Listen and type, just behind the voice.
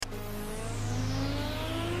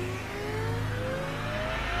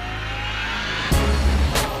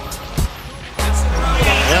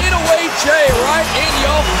J right in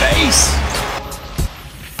your face.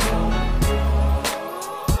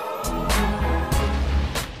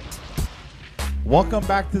 Welcome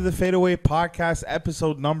back to the Fadeaway Podcast,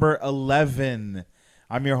 episode number 11.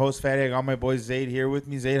 I'm your host, Fatty. I got my boy Zaid here with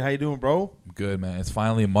me. Zaid, how you doing, bro? Good, man. It's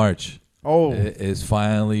finally March. Oh, It is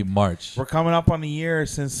finally March. we're coming up on a year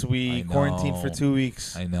since we quarantined for 2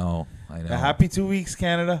 weeks. I know. Happy 2 weeks,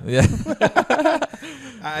 Canada. Yeah.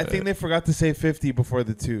 I think they forgot to say 50 before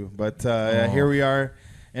the 2, but here we are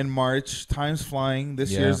in March. Time's flying.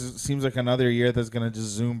 This year seems like another year that's going to just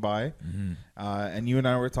zoom by. Mm-hmm. And you and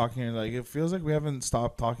I were talking, like, it feels like we haven't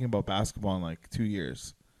stopped talking about basketball in like 2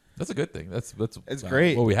 years. That's a good thing. That's it's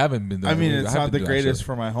great. Well, we haven't been doing. I mean, it's not the greatest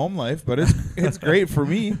for my home life, but it's great for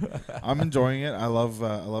me. I'm enjoying it. I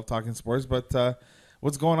love talking sports. But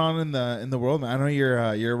what's going on in the world, man? I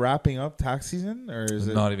know you're wrapping up tax season, or is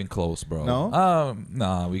it not even close, bro? No,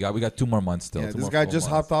 nah. We got 2 more months still. Yeah, this guy just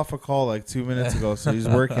hopped off a call like 2 minutes ago, so he's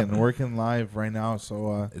working live right now.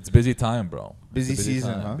 So it's busy time, bro. Busy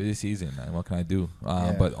season, huh? Busy season, man. What can I do?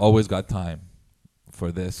 But always got time for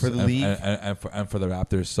this, for the league and for the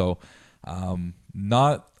Raptors. So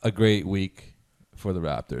not a great week for the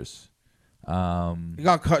Raptors. It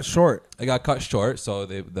got cut short. It got cut short, so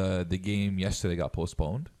the game yesterday got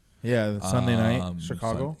postponed. Yeah, the Sunday night,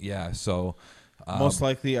 Chicago. So most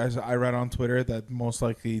likely, as I read on Twitter, that most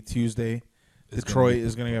likely Tuesday, Detroit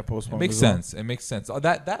is going to get postponed. It makes sense. It makes sense.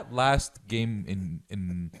 That last game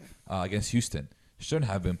in against Houston shouldn't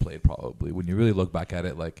have been played, probably, when you really look back at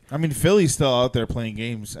it. Like, I mean, Philly's still out there playing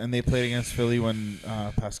games, and they played against Philly when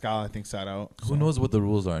Pascal, I think, sat out. Who knows what the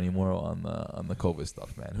rules are anymore on the COVID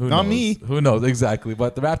stuff, man? Who Not knows? me. Who knows exactly?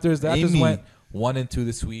 But the Raptors went 1-2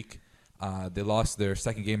 this week. They lost their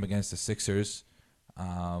second game against the Sixers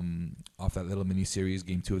off that little mini series,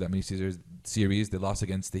 game 2 of that mini series. They lost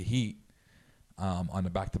against the Heat on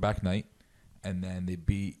a back-to-back night. And then they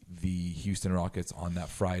beat the Houston Rockets on that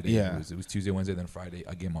Friday. Yeah. It was Tuesday, Wednesday, then Friday,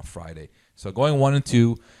 a game on Friday. So going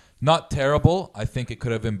 1-2, not terrible. I think it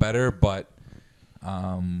could have been better, but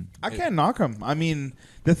I can't knock them. I mean,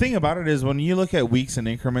 the thing about it is when you look at weeks and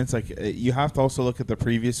increments, like you have to also look at the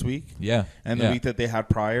previous week. Yeah. And the week that they had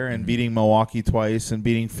prior, and beating Milwaukee twice and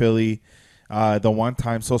beating Philly the one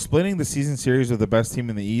time. So splitting the season series with the best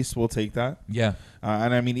team in the East, we'll take that. Yeah.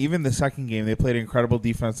 And I mean, even the second game, they played incredible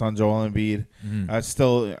defense on Joel Embiid.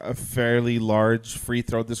 Still a fairly large free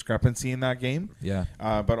throw discrepancy in that game. Yeah.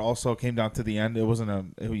 But also came down to the end. It wasn't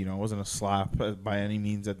a slap by any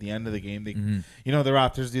means at the end of the game. They, the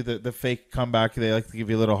Raptors do the fake comeback. They like to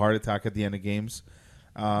give you a little heart attack at the end of games.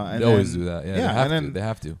 And they always do that. Yeah. They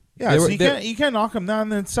have to. Yeah. So you can't knock them down.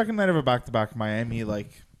 And then second night of a back-to-back, Miami,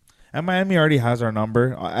 and Miami already has our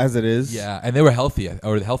number as it is. Yeah, and they were healthy,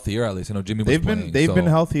 or healthier at least. I know Jimmy was playing. They've been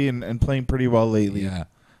healthy and playing pretty well lately. Yeah.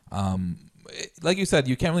 Like you said,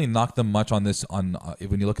 you can't really knock them much on this when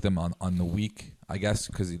you look at them on the week, I guess,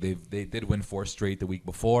 because they did win 4 straight the week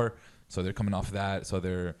before, so they're coming off of that. So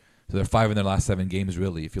they're 5 in their last 7 games,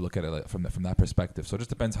 really, if you look at it from that perspective. So it just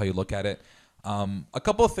depends how you look at it. A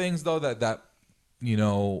couple of things though that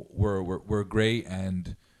were great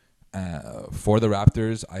and. For the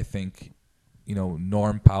Raptors, I think,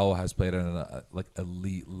 Norm Powell has played at an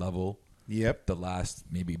elite level. Yep. The last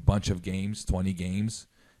maybe bunch of games, 20 games,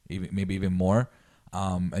 maybe even more.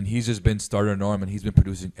 And he's just been starter Norm, and he's been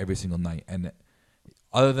producing every single night. And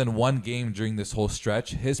other than one game during this whole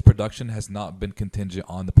stretch, his production has not been contingent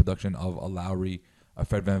on the production of a Lowry, a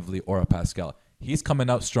Fred VanVleet, or a Pascal. He's coming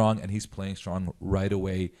out strong, and he's playing strong right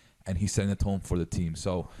away, and he's setting the tone for the team.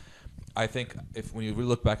 So I think when you really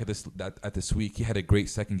look back at this week, he had a great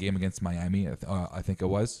second game against Miami. I think it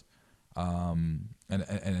was, and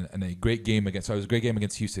a great game against. So it was a great game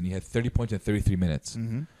against Houston. He had 30 points in 33 minutes.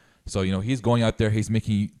 Mm-hmm. So he's going out there. He's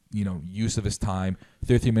making use of his time.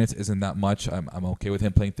 33 minutes isn't that much. I'm okay with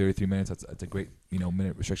him playing 33 minutes. That's a great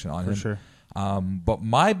minute restriction on him. For sure. But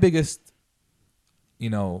my biggest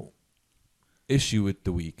issue with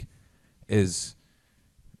the week is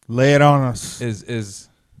lay it on us. Is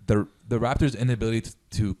the Raptors' inability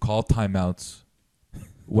to call timeouts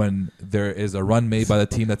when there is a run made by the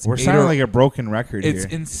team that's we're sounding like a broken record it's here.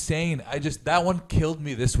 It's insane. That one killed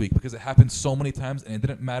me this week because it happened so many times, and it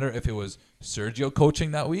didn't matter if it was Sergio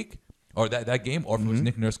coaching that week or that game, or if it was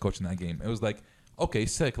Nick Nurse coaching that game. It was like, okay,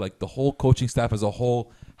 sick. Like the whole coaching staff as a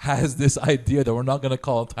whole has this idea that we're not going to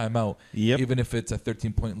call a timeout, even if it's a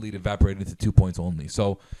 13-point lead evaporated into 2 points only.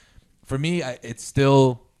 So for me, it's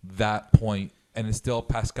still that point. And it's still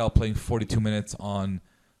Pascal playing 42 minutes on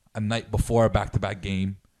a night before a back-to-back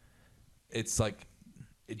game. It's like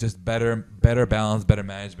it just better balance, better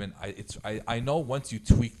management. I know once you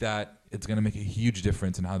tweak that, it's gonna make a huge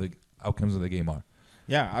difference in how outcomes of the game are.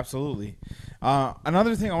 Yeah, absolutely.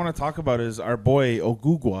 Another thing I want to talk about is our boy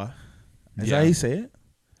Ogugwa. Is that how you say it?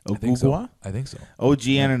 Ogugwa? I think so. OG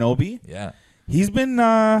Anunoby. Yeah. He's been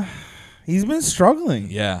struggling.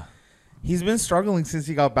 Yeah. He's been struggling since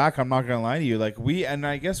he got back. I'm not gonna lie to you.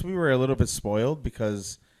 I guess we were a little bit spoiled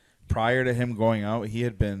because prior to him going out, he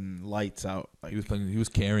had been lights out. Like He was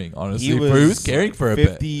carrying. Honestly, he was carrying for a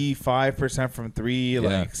bit. 55% from three,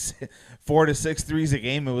 like 4 to 6 threes a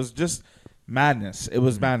game. It was just madness. It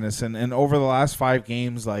was madness. And over the last 5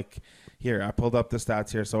 games, here I pulled up the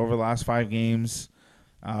stats here. So over the last 5 games.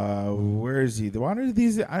 Where is he? Why are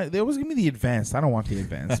these? They always give me the advanced. I don't want the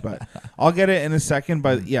advanced, but I'll get it in a second.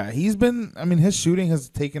 But yeah, he's been. I mean, his shooting has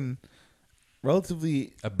taken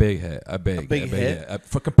relatively a big hit. A big hit.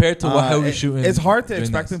 For compared to how he was shooting. It's hard to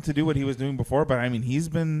expect him to do what he was doing before, but I mean, he's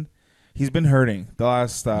been hurting the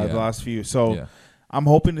last few. So I'm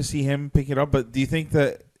hoping to see him pick it up. But do you think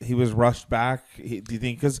that he was rushed back? Do you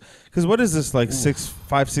think because what is this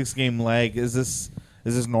 5-6 game leg? Is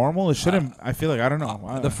this normal? It shouldn't. I feel like I don't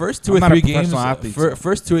know. The first 2 or 3 games,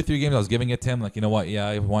 first 2 or 3 games, I was giving it to him. Like, you know what?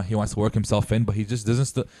 Yeah, he wants to work himself in, but he just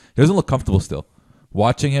doesn't look comfortable still.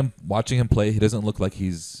 Watching him play, he doesn't look like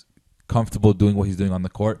he's comfortable doing what he's doing on the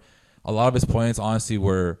court. A lot of his points, honestly,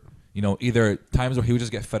 were either times where he would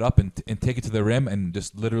just get fed up and take it to the rim and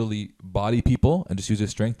just literally body people and just use his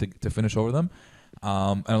strength to finish over them.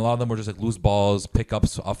 And a lot of them were just like loose balls,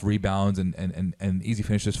 pickups off rebounds, and easy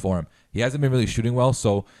finishes for him. He hasn't been really shooting well,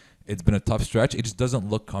 so it's been a tough stretch. It just doesn't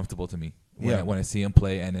look comfortable to me when I see him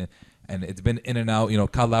play, and it's been in and out.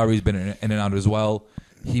 Kyle Lowry's been in and out as well.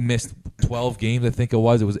 He missed 12 games, I think it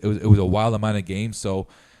was. It was a wild amount of games. So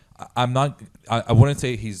I'm not. I wouldn't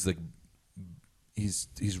say he's like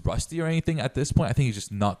he's rusty or anything at this point. I think he's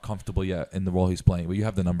just not comfortable yet in the role he's playing. But you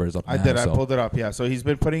have the numbers up. I pulled it up. Yeah, so he's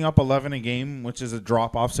been putting up 11 a game, which is a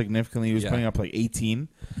drop off significantly. He was putting up 18.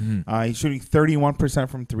 Mm-hmm. He's shooting 31%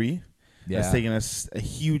 from 3. Yeah, that's taking a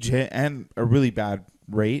huge hit and a really bad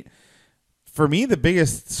rate. For me, the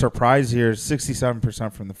biggest surprise here is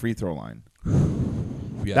 67% from the free throw line.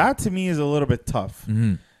 Yeah. That to me is a little bit tough.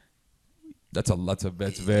 Mm-hmm. That's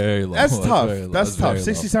very low. That's tough. That's tough.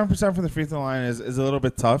 67% from the free throw line is a little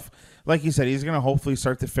bit tough. Like you said, he's going to hopefully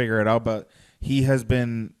start to figure it out, but he has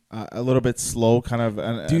been a little bit slow, kind of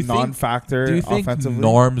a non-factor offensively. Do you think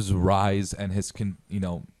Norm's rise and his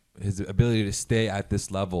ability to stay at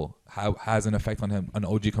this level has an effect on him, on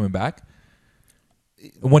OG coming back?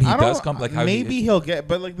 When he does come, he'll get,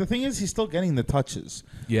 but the thing is, he's still getting the touches.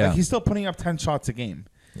 Yeah, he's still putting up 10 shots a game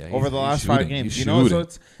over the last 5 games. So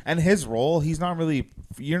and his role, he's not really.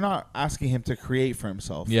 You're not asking him to create for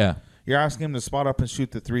himself. Yeah, you're asking him to spot up and shoot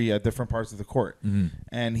the 3 at different parts of the court,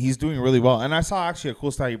 and he's doing really well. And I saw actually a cool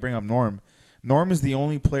stat. You bring up Norm. Norm is the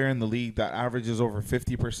only player in the league that averages over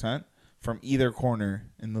 50% from either corner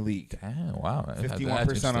in the league. Damn, wow,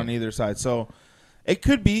 51% on either side. So. It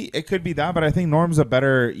could be that, but I think Norm's a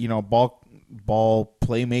better, ball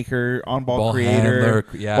playmaker, on-ball creator,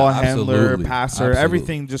 ball handler, passer, absolutely.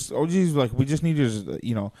 Everything. Just OG's we just need you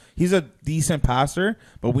to, he's a decent passer,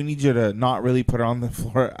 but we need you to not really put it on the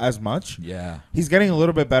floor as much. Yeah, he's getting a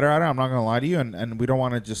little bit better at it. I'm not gonna lie to you, and we don't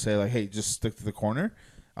want to just say hey, just stick to the corner.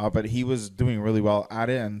 But he was doing really well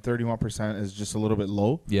at it, and 31% is just a little bit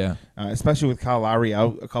low. Yeah, especially with Kyle Lowry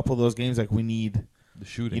out a couple of those games, we need. The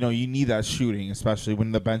shooting, you need that shooting, especially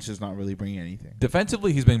when the bench is not really bringing anything.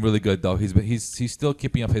 Defensively, he's been really good though. He's still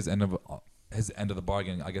keeping up his end of the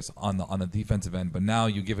bargain, I guess, on the defensive end. But now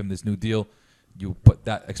you give him this new deal, you put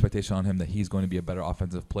that expectation on him that he's going to be a better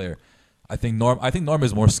offensive player. I think Norm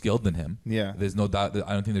is more skilled than him. Yeah, there's no doubt.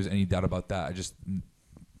 I don't think there's any doubt about that. I just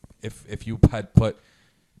if you had put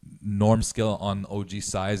Norm's skill on OG's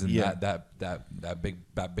size and that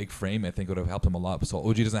big frame, I think it would have helped him a lot. So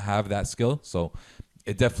OG doesn't have that skill, so.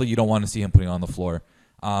 It definitely, you don't want to see him putting it on the floor.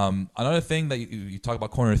 Another thing that you talk about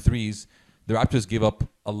corner threes, the Raptors gave up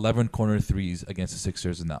 11 corner threes against the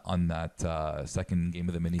Sixers on that second game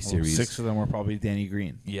of the miniseries. 6 of them were probably Danny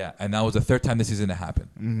Green. Yeah, and that was the 3rd time this season it happened,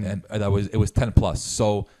 and it was 10 plus.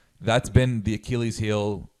 So that's been the Achilles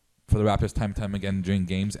heel for the Raptors time and time again during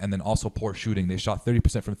games, and then also poor shooting. They shot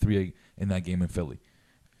 30% from 3 in that game in Philly,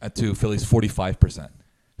 to Philly's 45%.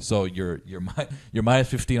 So you're minus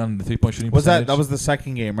 15 on the 3-point shooting percentage. That was the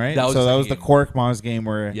second game, right? That was the Korkmaz game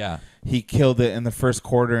where he killed it in the first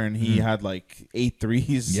quarter and he had 8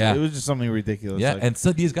 threes. Yeah. It was just something ridiculous. Yeah, and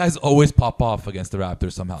so these guys always pop off against the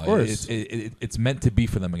Raptors somehow. Of course. It's meant to be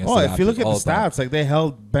for them against the Raptors. If you look at the stats, they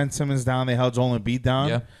held Ben Simmons down, they held Joel Embiid down.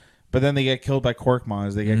 Yeah. but then they get killed by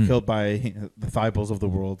Korkmaz. They get killed by the Thibos of the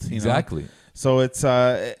world. Exactly. Know? So it's,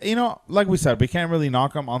 like we said, we can't really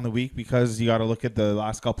knock them on the week because you got to look at the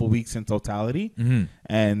last couple of weeks in totality.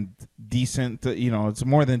 And decent, it's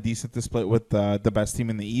more than decent to split with the best team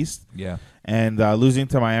in the East. Yeah. And losing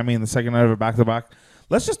to Miami in the second night of a back-to-back.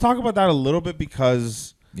 Let's just talk about that a little bit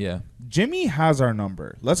because Jimmy has our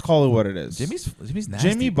number. Let's call it what it is. Jimmy's nasty.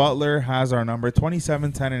 Jimmy Butler has our number,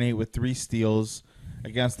 27, 10, and 8 with 3 steals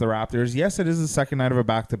against the Raptors. Yes, it is the second night of a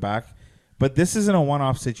back-to-back, but this isn't a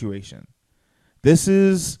one-off situation. This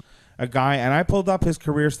is a guy, and I pulled up his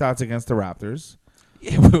career stats against the Raptors.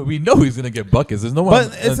 Yeah, we know he's going to get buckets. There's no one.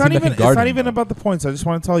 But it's not even about the points. I just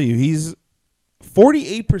want to tell you, he's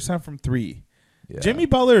 48% from 3. Yeah. Jimmy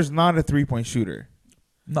Butler is not a 3-point shooter.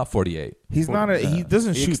 Not 48. He's not a. He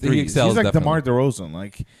doesn't shoot threes. He's like DeMar DeRozan.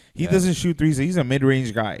 Like he doesn't shoot threes. He's a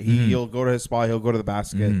mid-range guy. He'll go to his spot. He'll go to the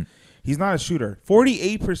basket. He's not a shooter.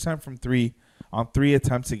 48% from 3 on 3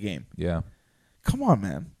 attempts a game. Yeah. Come on,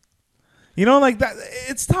 man. Like that.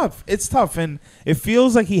 It's tough. It's tough, and it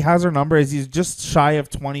feels like he has our number as he's just shy of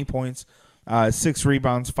 20 points, 6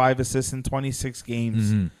 rebounds, 5 assists in 26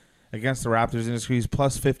 games against the Raptors. And he's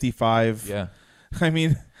plus 55. Yeah. I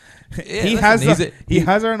mean. Yeah, he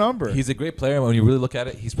has our number. He's a great player. When you really look at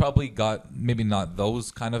it, he's probably got maybe not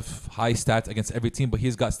those kind of high stats against every team, but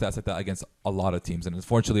he's got stats like that against a lot of teams. And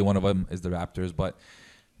unfortunately, one of them is the Raptors. But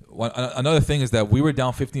another thing is that we were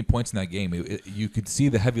down 15 points in that game. You could see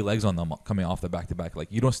the heavy legs on them coming off the back-to-back. Like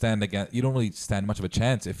you don't really stand much of a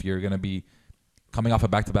chance if you're going to be coming off a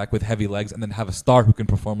back-to-back with heavy legs and then have a star who can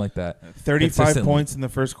perform like that. 35 points in the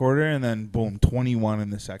first quarter and then, boom, 21 in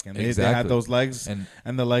the second. Exactly. They had those legs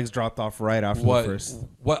and the legs dropped off right after the first.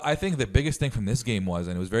 What I think the biggest thing from this game was,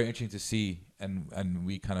 and it was very interesting to see, and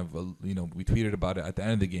we kind of, we tweeted about it at the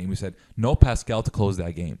end of the game. We said, no Pascal to close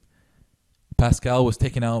that game. Pascal was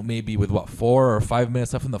taken out maybe with, 4 or 5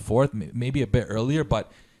 minutes left in the fourth, maybe a bit earlier,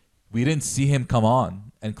 but we didn't see him come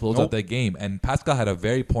on and close out that game. And Pascal had a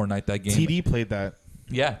very poor night that game. TD played that.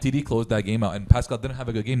 Yeah, TD closed that game out. And Pascal didn't have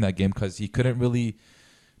a good game that game because he couldn't really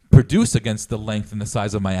produce against the length and the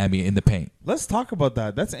size of Miami in the paint. Let's talk about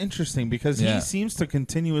that. That's interesting because he seems to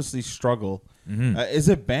continuously struggle. Is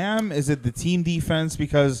it Bam? Is it the team defense?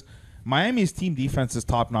 Because Miami's team defense is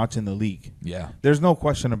top-notch in the league. Yeah. There's no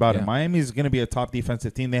question about it. Miami is going to be a top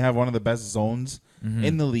defensive team. They have one of the best zones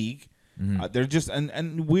in the league. They're just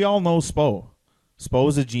and we all know Spo. Spo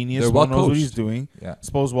is a genius. Spo knows what he's doing. Yeah.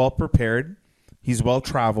 Spo's well prepared. He's well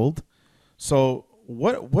traveled. So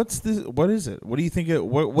what's this? What is it? What do you think?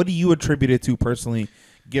 What do you attribute it to personally,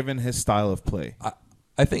 given his style of play?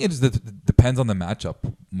 I think it just depends on the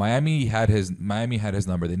matchup. Miami had his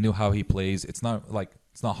number. They knew how he plays. It's not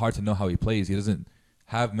hard to know how he plays. He doesn't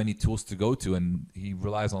have many tools to go to, and he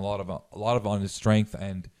relies on a lot of on his strength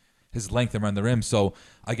and his length around the rim. So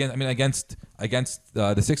against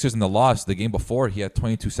the Sixers in the loss, the game before, he had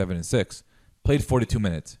 22, 7, and 6. Played 42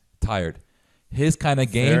 minutes, tired. His kind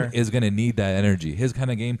of game is going to need that energy. His kind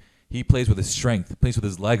of game, he plays with his strength, plays with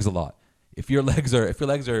his legs a lot. If your legs are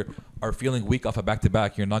feeling weak off a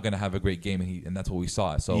back-to-back, you're not going to have a great game, and that's what we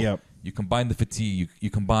saw. So you combine the fatigue, you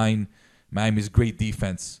combine Miami's great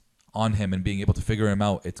defense on him and being able to figure him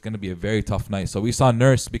out, it's going to be a very tough night. So we saw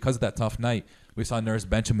Nurse, because of that tough night, we saw Nurse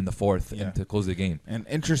bench him in the fourth and to close the game. And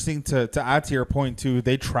interesting to add to your point, too,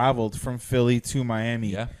 they traveled from Philly to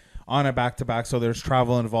Miami on a back-to-back, so there's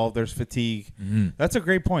travel involved, there's fatigue. That's a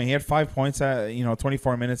great point. He had 5 points at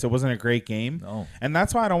 24 minutes. It wasn't a great game. No. And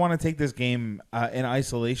that's why I don't want to take this game in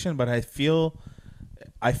isolation, but I feel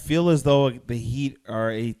as though the Heat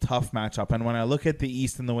are a tough matchup. And when I look at the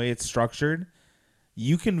East and the way it's structured,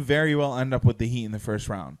 you can very well end up with the Heat in the first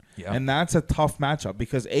round. Yeah. And that's a tough matchup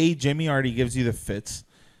because, Jimmy already gives you the fits.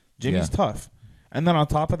 Jimmy's tough. And then on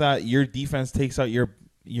top of that, your defense takes out your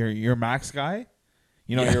max guy,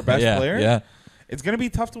 your best player. Yeah. It's going to be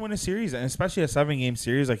tough to win a series, and especially a 7-game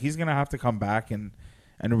series. Like, he's going to have to come back and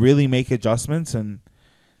really make adjustments and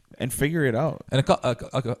figure it out. And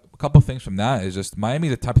a couple of things from that is just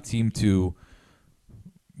Miami's the type of team to,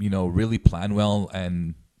 really plan well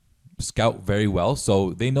and scout very well.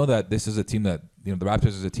 So they know that this is a team that, the Raptors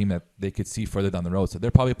is a team that they could see further down the road. So they're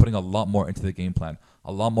probably putting a lot more into the game plan,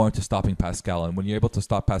 a lot more into stopping Pascal. And when you're able to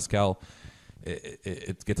stop Pascal,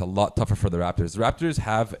 it gets a lot tougher for the Raptors. The Raptors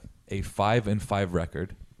have a 5-5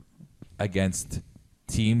 record against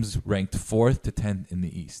teams ranked 4th to 10th in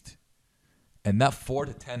the East. And that 4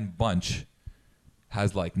 to 10 bunch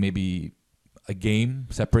has maybe a game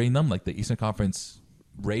separating them. Like the Eastern Conference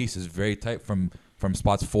race is very tight from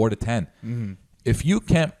spots 4 to 10. Mm-hmm. If you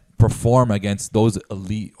can't perform against those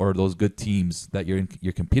elite or those good teams that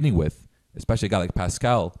you're competing with, especially a guy like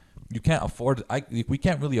Pascal, you can't afford. We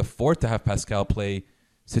can't really afford to have Pascal play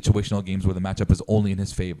situational games where the matchup is only in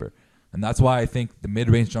his favor, and that's why I think the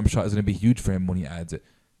mid-range jump shot is going to be huge for him when he adds it.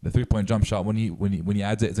 The 3-point jump shot when he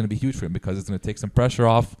adds it is going to be huge for him because it's going to take some pressure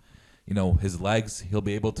off. His legs. He'll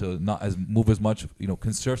be able to move as much.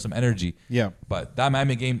 Conserve some energy. Yeah. But that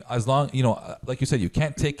Miami game, as long like you said, you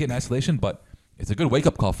can't take it in isolation, but it's a good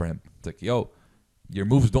wake-up call for him. It's like, yo, your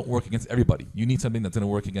moves don't work against everybody. You need something that's going to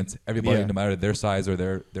work against everybody, no matter their size or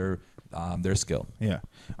their skill. Yeah.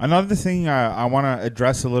 Another thing I want to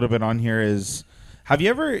address a little bit on here is, have you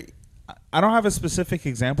ever? I don't have a specific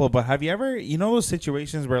example, but have you ever? Those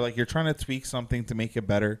situations where like you're trying to tweak something to make it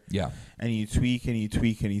better. Yeah. And you tweak and you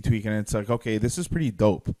tweak and you tweak, and it's like, okay, this is pretty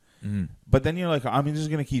dope. Mm-hmm. But then you're like, I'm just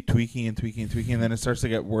gonna keep tweaking and tweaking and tweaking, and then it starts to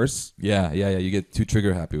get worse. Yeah. You get too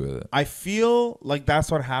trigger happy with it. I feel like that's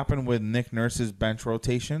what happened with Nick Nurse's bench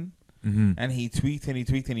rotation, and he tweaked and he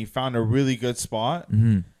tweaked and he found a really good spot,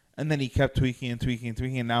 and then he kept tweaking and tweaking and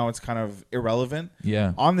tweaking, and now it's kind of irrelevant.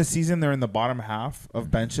 Yeah. On the season, they're in the bottom half of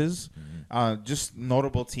benches. Just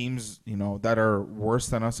notable teams, that are worse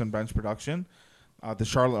than us in bench production. The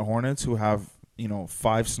Charlotte Hornets, who have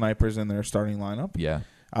 5 snipers in their starting lineup. Yeah.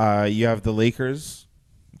 You have the Lakers,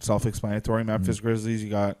 self-explanatory. Memphis Grizzlies. You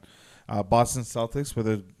got Boston Celtics with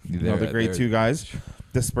the great 2 guys.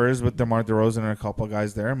 The Spurs with DeMar DeRozan and a couple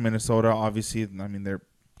guys there. Minnesota, obviously,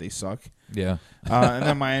 they suck. Yeah. And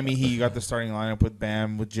then Miami Heat, you got the starting lineup with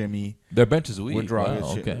Bam, with Jimmy. Their bench is weak. With Dragic.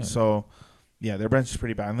 Wow, okay. So, yeah, their bench is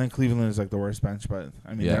pretty bad. And then Cleveland is like the worst bench, but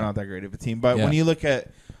they're not that great of a team. But when you look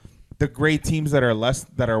at the great teams that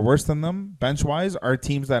are worse than them bench-wise, are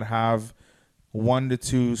teams that have 1 to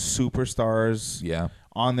 2 superstars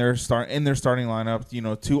on their starting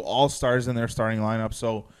lineup, 2 all-stars in their starting lineup.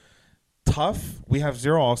 So tough. We have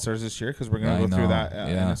 0 all-stars this year because we're going to go through that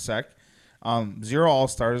in a sec. 0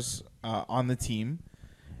 all-stars on the team.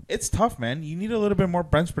 It's tough, man. You need a little bit more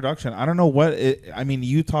bench production. I don't know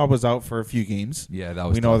Utah was out for a few games. Yeah, that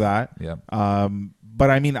was we tough. know that. Yeah. But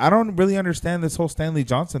I don't really understand this whole Stanley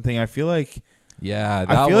Johnson thing. I feel like he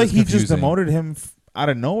confusing. Just demoted him out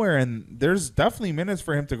of nowhere, and there's definitely minutes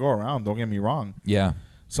for him to go around. Don't get me wrong. Yeah.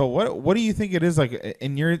 So what do you think it is, like,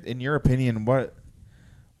 in your opinion?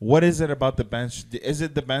 What is it about the bench? Is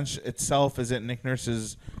it the bench itself? Is it Nick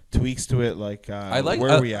Nurse's tweaks to it? Like, where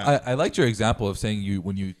are we at? I liked your example of saying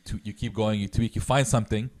when you keep going, you tweak, you find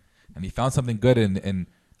something, and he found something good in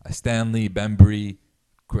a Stanley, Bembry,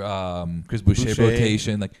 Chris Boucher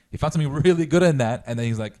rotation. Like, he found something really good in that, and then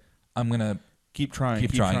he's like, I'm gonna keep trying,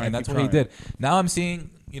 and that's what he did. Now I'm seeing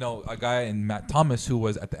a guy in Matt Thomas who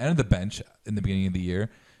was at the end of the bench in the beginning of the year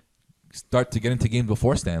start to get into games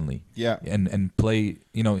before Stanley. Yeah. And play,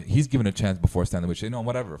 he's given a chance before Stanley, which,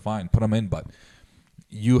 whatever, fine, put him in. But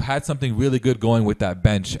you had something really good going with that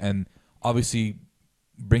bench, and obviously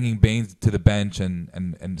bringing Baines to the bench and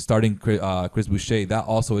starting Chris Boucher, that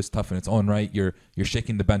also is tough in its own right. You're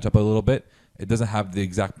shaking the bench up a little bit. It doesn't have the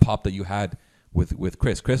exact pop that you had with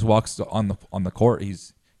Chris. Chris walks on the court.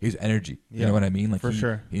 He's energy. You know what I mean? Like, for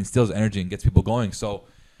sure. He instills energy and gets people going. So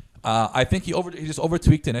I think he just over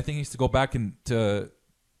tweaked it. And I think he needs to go back into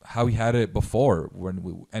how he had it before.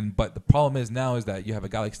 But the problem is now is that you have a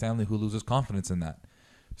guy like Stanley who loses confidence in that.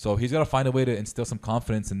 So he's got to find a way to instill some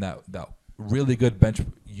confidence in that really good bench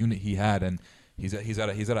unit he had, and he's got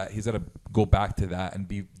to go back to that and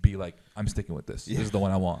be like, I'm sticking with this. This is the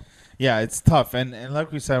one I want. Yeah, it's tough, and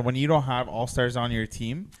like we said, when you don't have all-stars on your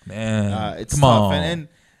team, man, it's tough. And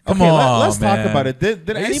Come on, let's talk man. about it. Did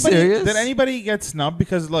anybody get snubbed?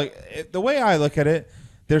 Because the way I look at it,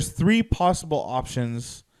 there's 3 possible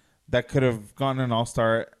options that could have gotten an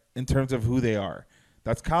all-star in terms of who they are.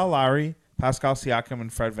 That's Kyle Lowry, Pascal Siakam,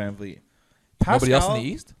 and Fred VanVleet. Nobody else in the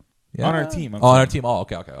East? Yeah. On our team. On our team. Oh,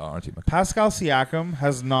 okay. On our team. Okay. Pascal Siakam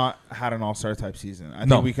has not had an all-star type season. I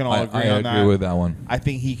think we can all agree on that. I agree with that one. I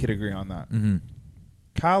think he could agree on that. Mm-hmm.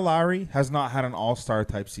 Kyle Lowry has not had an all-star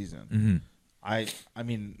type season. Mm-hmm. I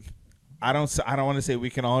mean, I don't want to say we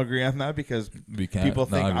can all agree on that because people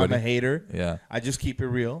think I'm a hater. Yeah. I just keep it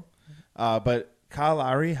real. But Kyle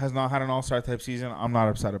Lowry has not had an all-star type season. I'm not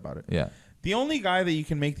upset about it. Yeah. The only guy that you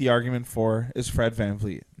can make the argument for is Fred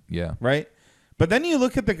VanVleet. Yeah. Right? But then you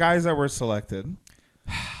look at the guys that were selected,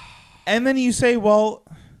 and then you say, well,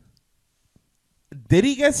 did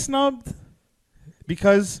he get snubbed?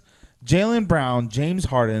 Because Jaylen Brown, James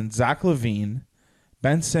Harden, Zach LaVine,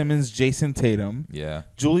 Ben Simmons, Jason Tatum,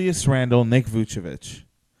 Julius Randle, Nick Vucevic.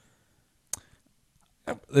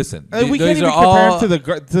 Listen, we can't even compare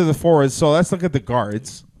him to the forwards, so let's look at the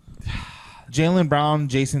guards. Jaylen Brown,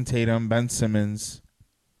 Jason Tatum, Ben Simmons,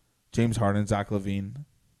 James Harden, Zach LaVine.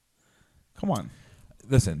 Come on.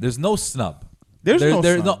 Listen, there's no snub. There's no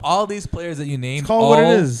there's snub. all these players that you named. It's called what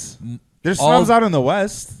it is. There's snubs out in the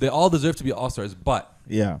West. They all deserve to be All-Stars, but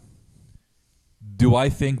Yeah. do I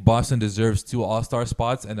think Boston deserves 2 All-Star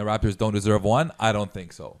spots and the Raptors don't deserve 1? I don't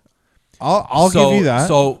think so. I'll give you that.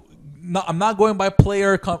 So I'm not going by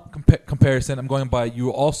player comparison. I'm going by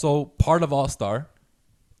you. Also, part of All-Star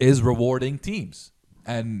is rewarding teams,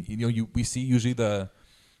 and we see usually the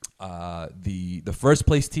first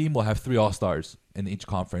place team will have 3 All-Stars in each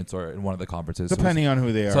conference or in one of the conferences, depending on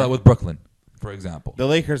who they are. So with Brooklyn, for example, the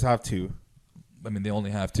Lakers have 2. I mean, they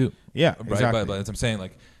only have 2. Yeah, right. exactly. But that's what I'm saying.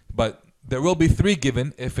 But there will be 3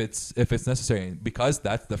 given if it's necessary, because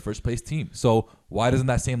that's the first place team. So why doesn't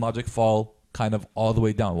that same logic fall kind of all the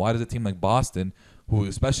way down? Why does a team like Boston, who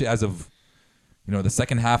especially as of the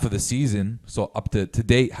second half of the season, so up to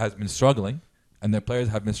date, has been struggling, and their players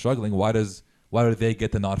have been struggling, why do they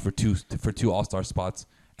get the nod for two All-Star spots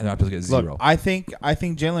and the Raptors get 0? Look, I think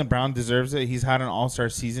Jaylen Brown deserves it. He's had an All-Star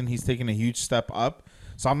season. He's taken a huge step up.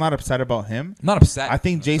 So I'm not upset about him. I'm not upset. I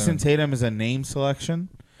think Jason Tatum is a name selection.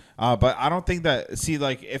 But I don't think that,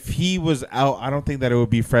 if he was out, I don't think that it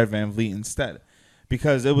would be Fred VanVleet instead,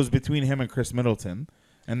 because it was between him and Chris Middleton,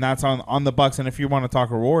 and that's on the Bucks. And if you want to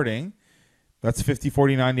talk rewarding, that's 50,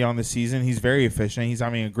 40, 90 on the season. He's very efficient. He's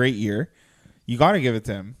having a great year. You got to give it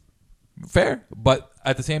to him. Fair, but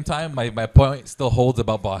at the same time, my point still holds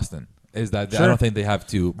about Boston. Is that Sure. I don't think they have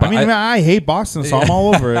 2. But I hate Boston, so I'm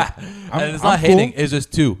all over it. And it's not hating; it's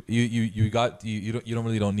just 2. You don't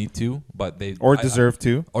really need 2, but they deserve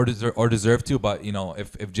 2 or deserve 2. But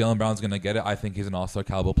if Jaylen Brown's gonna get it, I think he's an All-Star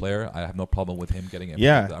caliber player. I have no problem with him getting it.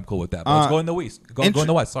 Yeah, I'm cool with that. But let's go in the West. Go in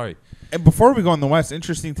the West. Sorry. And before we go in the West,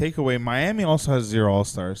 interesting takeaway: Miami also has 0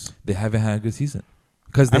 All-Stars. They haven't had a good season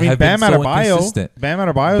because Bam inconsistent. Bam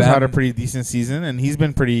Adebayo's had a pretty decent season, and he's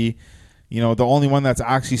been pretty, the only one that's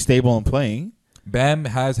actually stable and playing. Bam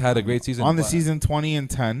has had a great season. On the season, 20 and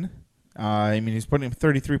 10. He's putting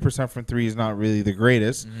 33% from 3 is not really the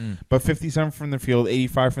greatest, but 57 from the field,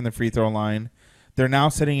 85 from the free throw line. They're now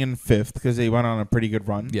sitting in 5th because they went on a pretty good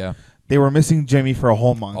run. Yeah. They were missing Jimmy for a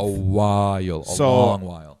whole month. A long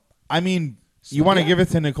while. You want to give it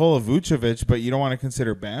to Nikola Vucevic, but you don't want to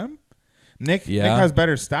consider Bam? Nick has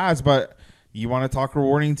better stats, but you want to talk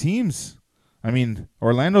rewarding teams.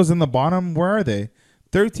 Orlando's in the bottom. Where are they?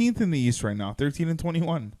 13th in the East right now, 13 and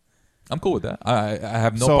 21. I'm cool with that. I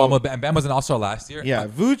have no problem with Bam. Bam was an All-Star last year. Yeah,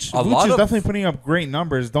 Vooch is definitely putting up great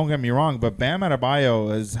numbers. Don't get me wrong, but Bam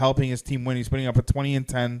Adebayo is helping his team win. He's putting up a 20 and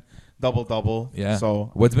 10 double-double. Yeah.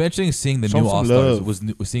 So what's been interesting is seeing the new All-Stars was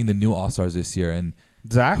seeing the new All-Stars this year, and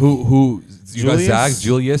Zach, who you got Julius, Zach,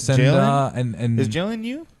 Julius, and Jalen? and is Jalen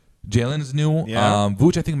new? Jalen's new. Yeah.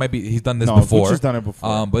 Vooch, I think he's done this before. Vooch has done it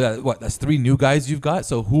before. But that's 3 new guys you've got.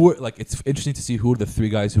 So who are it's interesting to see who are the 3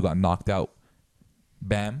 guys who got knocked out.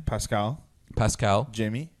 Bam, Pascal,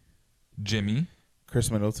 Jimmy, Chris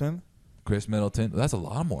Middleton. That's a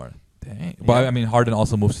lot more. Dang. Yeah. But Harden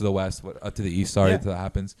also moves to the West, to the East. Sorry, that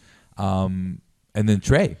happens. And then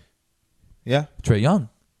Trae. Yeah, Trae Young.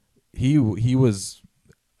 He was,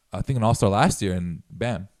 I think, an All-Star last year, and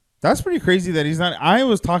bam. That's pretty crazy that he's not. I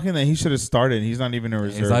was talking that he should have started. He's not even a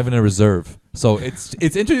reserve. He's not even a reserve. So it's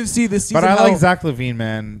interesting to see this season. But I like Zach LaVine,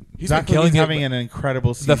 man. Zach LaVine's having an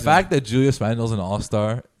incredible season. The fact that Julius Randle's an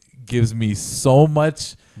All-Star gives me so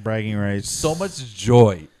much bragging rights, so much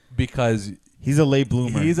joy, because he's a late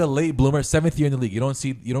bloomer. 7th year in the league. You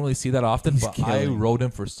don't really see that often. He's but killing. I rode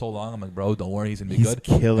him for so long. I'm like, bro, don't worry, he's gonna be good.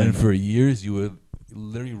 Killing. And for years, you would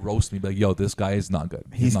literally roast me, like, yo, this guy is not good.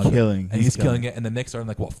 He's not killing. Good. And he's killing it. And the Knicks are in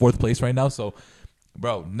 4th place right now. So,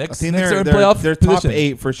 bro, Knicks are in they're playoff. They're top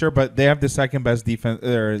 8 for sure, but they have the second best defense.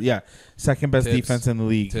 Second best defense in the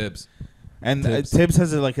league. Tibbs. And Tibbs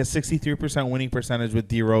has a 63% winning percentage with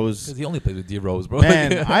D Rose. Because he only played with D Rose, bro.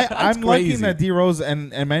 Man, I'm liking that D Rose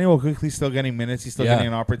and Emmanuel quickly still getting minutes. He's still getting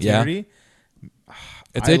an opportunity. Yeah.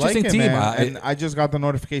 It's an interesting team. And I just got the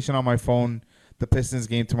notification on my phone. The Pistons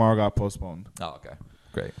game tomorrow got postponed. Oh, okay.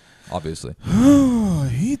 Great. Obviously.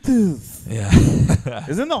 Hate this. Yeah.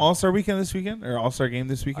 Isn't the All-Star weekend this weekend? Or All-Star game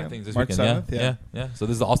this weekend? I think this March weekend, 7th? Yeah. So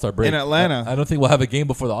this is the All-Star break. In Atlanta. I don't think we'll have a game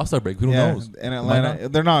before the All-Star break. Who knows? In Atlanta.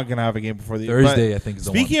 They're not going to have a game before the Thursday, I think, is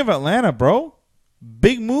the one. Speaking of Atlanta, bro,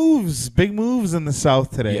 big moves in the South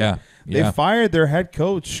today. Yeah. They fired their head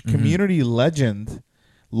coach, community legend,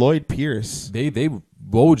 Lloyd Pierce.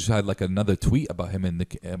 Woj had another tweet about him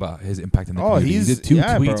about his impact in the community. He did 2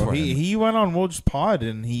 tweets bro. for him. He went on Woj's pod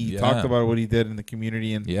and he talked about what he did in the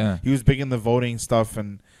community, and he was big in the voting stuff.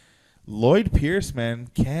 And Lloyd Pierce, man,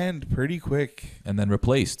 canned pretty quick, and then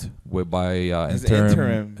replaced by his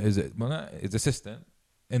assistant,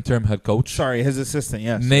 interim head coach. Sorry, his assistant.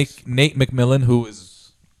 Yes, Nate McMillan, who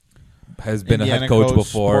has been Indiana a head coach coach,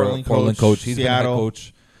 before. Portland coach. He's Seattle. been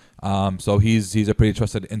a head coach. So he's a pretty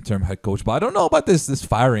trusted interim head coach. But I don't know about this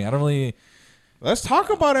firing. I don't really. Let's talk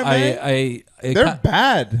about it, man. They're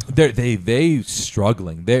bad. They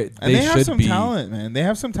struggling. They have some be. talent, man. They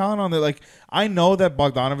have some talent on there. Like, I know that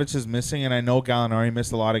Bogdanovich is missing, and I know Gallinari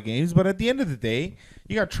missed a lot of games. But at the end of the day,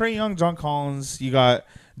 you got Trae Young, John Collins. You got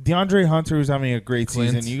DeAndre Hunter, who's having a great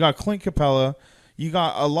season. You got Clint Capella. You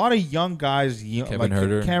got a lot of young guys. Kevin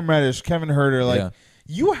Huerter. Cam Reddish, Kevin Huerter. Like,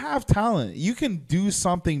 you have talent. You can do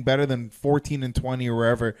something better than 14 and 20 or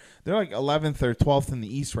wherever. They're like 11th or 12th in the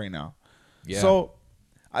East right now. Yeah. So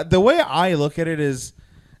the way I look at it is,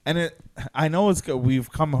 I know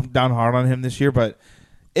we've come down hard on him this year, but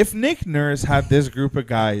if Nick Nurse had this group of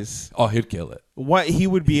guys, he'd kill it. What he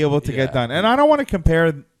would be able to get done. And I don't want to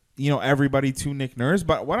compare, everybody to Nick Nurse,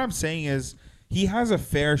 but what I'm saying is he has a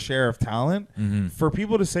fair share of talent for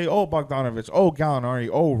people to say, oh, Bogdanovich, oh, Gallinari,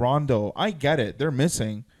 oh, Rondo. I get it. They're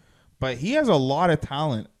missing. But he has a lot of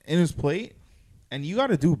talent in his plate, and you got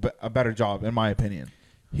to do a better job, in my opinion.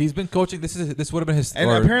 He's been coaching. This would have been his. And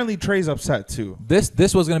apparently Trey's upset too.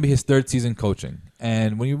 This was going to be his third season coaching,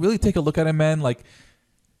 and when you really take a look at him, man, like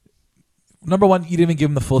number one, you didn't even give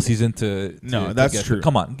him the full season to that's true.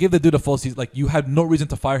 Come on, give the dude a full season. Like you had no reason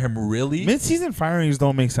to fire him, really. Mid-season firings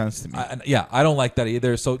don't make sense to me. I don't like that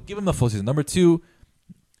either. So give him the full season. Number two,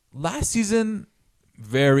 last season,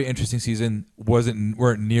 very interesting season.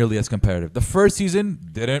 Weren't nearly as competitive. The first season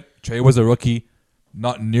didn't. Trey was a rookie,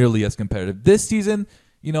 not nearly as competitive. This season.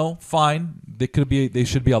 Fine. They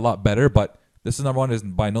should be a lot better, but this is number one is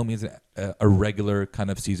by no means a regular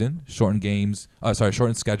kind of season. Shortened games.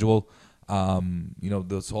 Shortened schedule.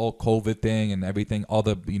 This whole COVID thing and everything. All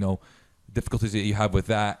the difficulties that you have with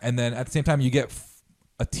that, and then at the same time you get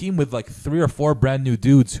a team with like 3 or 4 brand new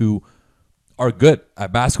dudes who are good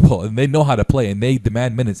at basketball and they know how to play and they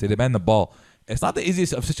demand minutes. They demand the ball. It's not the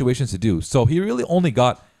easiest of situations to do. So he really only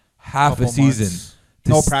got half a season. Months.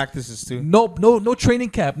 No practices too. No training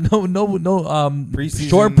camp. No preseason,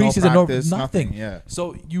 short preseason. No practice, nothing. Yeah.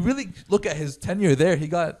 So you really look at his tenure there. He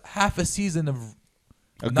got half a season of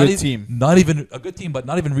a good team. Not even a good team, but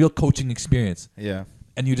not even real coaching experience. Yeah.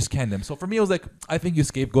 And you just canned him. So for me, it was like I think you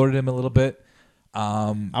scapegoated him a little bit.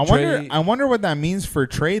 I wonder what that means for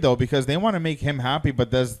Trey though, because they want to make him happy. But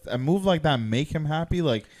does a move like that make him happy?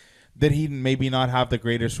 Like, did he maybe not have the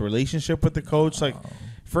greatest relationship with the coach? Like,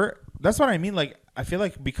 that's what I mean. Like, I feel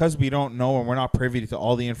like because we don't know and we're not privy to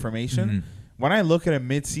all the information, when I look at a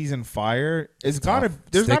mid-season fire, there's got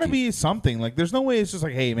to be something. Like, there's no way it's just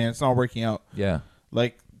like, hey, man, it's not working out. Yeah.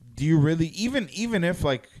 Like, do you really, even if,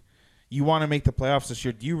 like, you want to make the playoffs this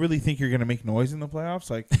year, do you really think you're going to make noise in the playoffs?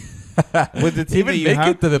 Like, with the team that you have,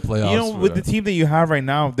 it to the playoffs, with the team that you have right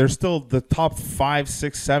now, they're still the top 5,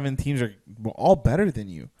 6, 7 teams are all better than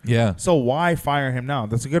you. Yeah. So why fire him now?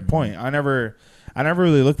 That's a good point. I never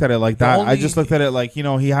really looked at it like that. I just looked at it like,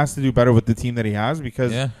 he has to do better with the team that he has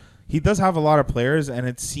because he does have a lot of players, and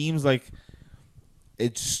it seems like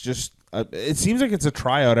it's just it seems like it's a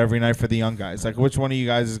tryout every night for the young guys. Like, which one of you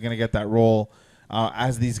guys is going to get that role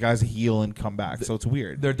as these guys heal and come back? So it's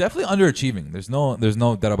weird. They're definitely underachieving. There's no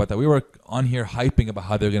doubt about that. We were on here hyping about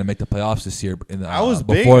how they're going to make the playoffs this year. I was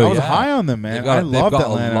high on them, man. I loved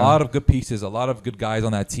Atlanta. They've got a lot of good pieces, a lot of good guys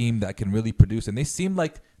on that team that can really produce, and they seem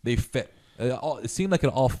like they fit. It seemed like it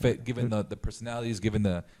all fit, given the personalities, given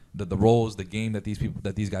the roles, the game that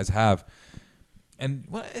these guys have. And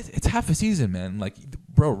it's half a season, man. Like,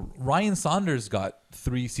 bro, Ryan Saunders got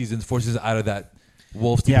 3 seasons, 4 seasons out of that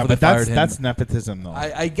Wolves team. Yeah, but that's nepotism, though.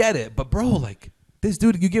 I get it, but bro, like this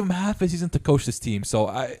dude, you give him half a season to coach this team. So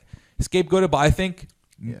I scapegoated, but I think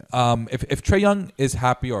if Trae Young is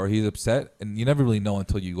happy or he's upset, and you never really know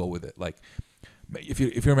until you go with it. Like, if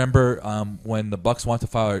you remember when the Bucks wanted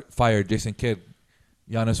to fire Jason Kidd,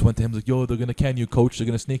 Giannis went to him like, "Yo, they're gonna can you, coach. They're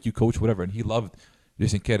gonna snake you, coach, whatever." And he loved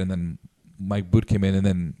Jason Kidd, and then Mike Boot came in and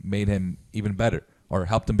then made him even better, or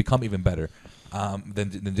helped him become even better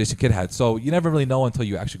than Jason Kidd had. So you never really know until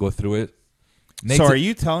you actually go through it. So are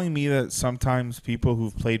you telling me that sometimes people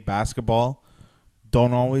who've played basketball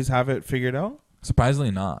don't always have it figured out?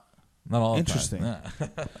 Surprisingly, not all. Interesting. The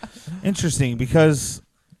time. Yeah. Interesting, because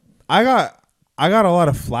I got a lot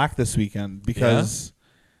of flack this weekend because,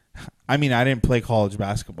 I mean, I didn't play college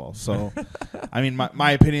basketball. So, I mean,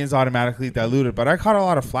 my opinion is automatically diluted. But I caught a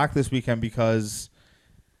lot of flack this weekend because,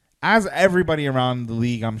 as everybody around the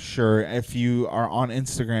league, I'm sure, if you are on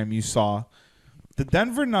Instagram, you saw the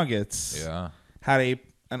Denver Nuggets had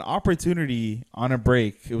an opportunity on a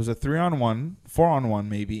break. It was a 3-on-1, 4-on-1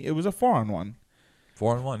 maybe. It was a 4-on-1.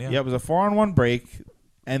 4-on-1, yeah. Yeah, it was a 4-on-1 break,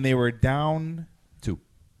 and they were down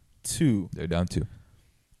 2. They're down 2.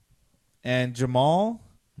 and Jamal,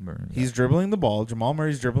 he's dribbling the ball. Jamal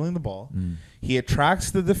Murray's dribbling the ball. He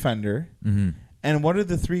attracts the defender. And what did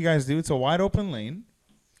the three guys do? It's a wide open lane.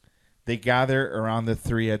 They gather around the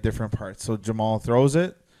three at different parts. So Jamal throws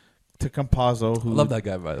it to Campazzo. Who I love that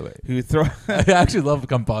guy, by the way. Who throw? I actually love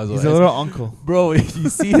Campazzo. He's a little uncle, bro. You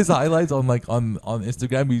see his highlights on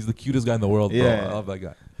Instagram. He's the cutest guy in the world. Bro. Yeah, I love that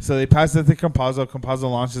guy. So they pass it to Campazzo. Campazzo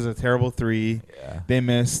launches a terrible three. Yeah. They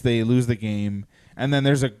miss. They lose the game. And then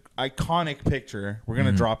there's a iconic picture. We're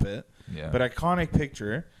gonna drop it. Yeah. But iconic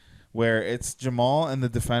picture where it's Jamal and the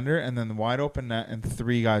defender, and then the wide open net, and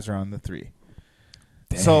three guys are on the three.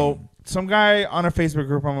 Dang. So some guy on a Facebook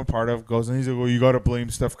group I'm a part of goes and he's like, "Well, you got to blame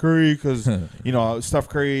Steph Curry because Steph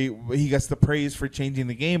Curry, he gets the praise for changing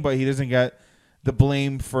the game, but he doesn't get the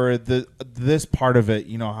blame for this part of it.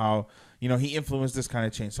 You know how he influenced this kind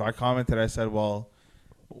of change." So I commented. I said, "Well,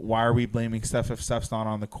 why are we blaming Steph if Steph's not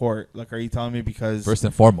on the court? Like, are you telling me because first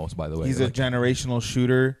and foremost, by the way, he's a generational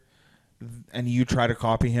shooter, and you try to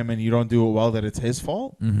copy him and you don't do it well, that it's his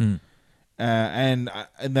fault?" And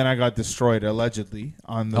then I got destroyed allegedly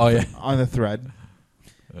on the thread.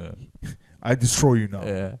 I destroy you now.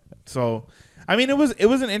 Yeah. So, I mean, it was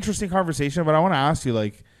an interesting conversation, but I want to ask you,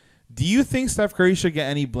 like, do you think Steph Curry should get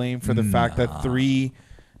any blame for the fact that three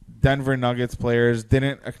Denver Nuggets players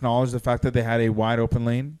didn't acknowledge the fact that they had a wide open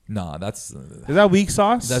lane? No, is that weak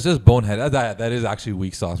sauce? That's just boneheaded. That is actually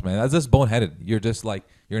weak sauce, man. That's just boneheaded. You're just like,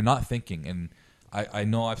 you're not thinking. And I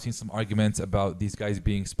know I've seen some arguments about these guys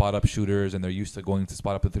being spot up shooters and they're used to going to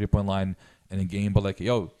spot up the 3-point line in a game. But like,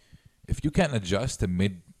 yo, if you can't adjust to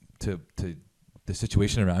the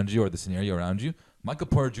situation around you or the scenario around you, Michael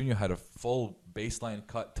Porter Jr. had a full baseline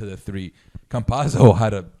cut to the three. Campazzo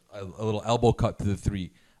had a little elbow cut to the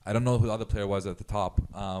three. I don't know who the other player was at the top,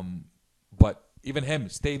 but even him,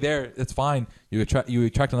 stay there. It's fine. You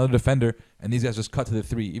attract another defender, and these guys just cut to the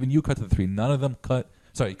three. Even you cut to the three. None of them cut.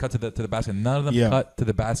 Sorry, cut to the basket. None of them cut to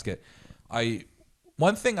the basket.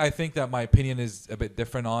 One thing I think that my opinion is a bit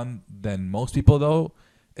different on than most people though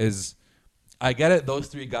is I get it. Those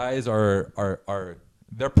three guys are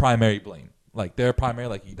their primary blame. Like their primary,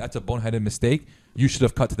 like that's a boneheaded mistake. You should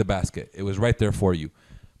have cut to the basket. It was right there for you.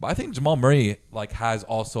 But I think Jamal Murray like has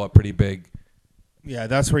also a pretty big. Yeah,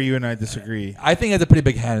 that's where you and I disagree. I think he has a pretty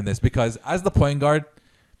big hand in this because as the point guard,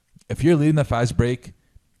 if you're leading the fast break,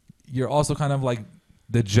 you're also kind of like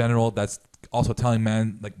the general that's also telling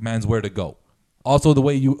man's where to go. Also, the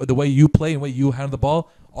way you play and the way you handle the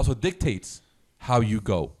ball also dictates how you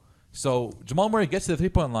go. So Jamal Murray gets to the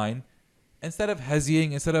 3-point line. Instead of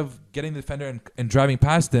hesitating, instead of getting the defender and driving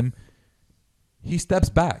past him, he steps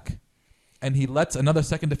back and he lets another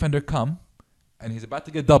second defender come. And he's about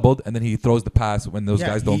to get doubled, and then he throws the pass when those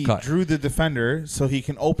guys don't cut. He drew the defender so he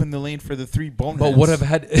can open the lane for the three boneheads. But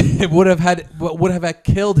would have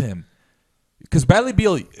killed him. Because Bradley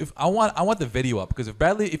Beal, I want the video up. Because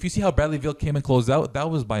if you see how Bradley Beal came and closed out, that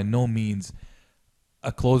was by no means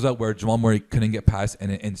a closeout where Jamal Murray couldn't get past in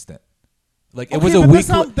an instant. Like it was a weak.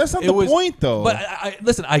 That's not the point, though. But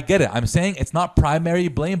listen, I get it. I'm saying it's not primary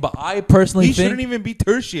blame, but I personally think he shouldn't even be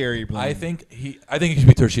tertiary blame. I think he should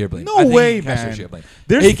be tertiary blame. No way, man.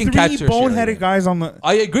 There's three boneheaded guys on the.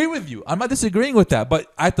 I agree with you. I'm not disagreeing with that.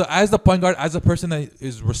 But as the point guard, as a person that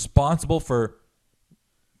is responsible for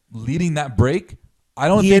leading that break, I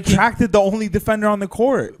don't. He attracted the only defender on the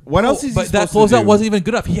court. What else is he supposed to do? But that closeout wasn't even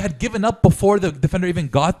good enough. He had given up before the defender even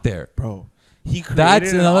got there, bro. He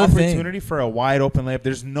created an opportunity for a wide open layup.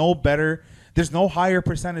 There's no higher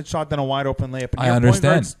percentage shot than a wide open layup. And I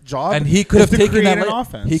understand. Job and he could have taken that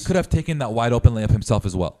offense. He could have taken that wide open layup himself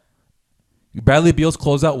as well. Bradley Beal's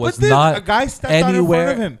closeout was not a guy stepped out in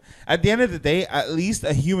front of him. At the end of the day, at least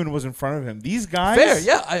a human was in front of him. These guys, fair,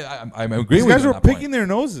 yeah, I'm agreeing with you. These guys were picking their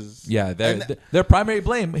noses. Yeah, their primary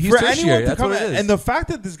blame. He's tertiary. That's what it is. And the fact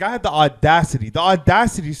that this guy had the audacity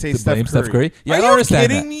to say Steph Curry. Yeah, I don't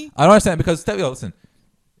understand. Kidding me? I don't understand because listen,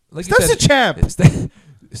 like Steph's a champ.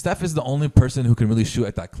 Steph is the only person who can really shoot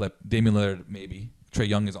at that clip. Damian Lillard maybe. Trae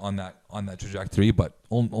Young is on that trajectory, but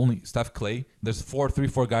only Steph, Clay. There's 4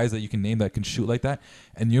 guys that you can name that can shoot like that,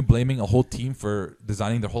 and you're blaming a whole team for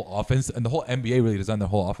designing their whole offense, and the whole NBA really designed their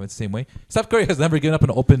whole offense the same way. Steph Curry has never given up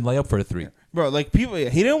an open layup for a 3. Bro, like people,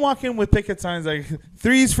 he didn't walk in with picket signs like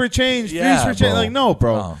threes for change, threes for change. Like no,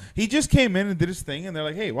 bro. No. He just came in and did his thing, and they're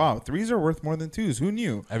like, hey, wow, 3s are worth more than 2s. Who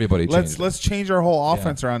knew? Everybody. Let's change our whole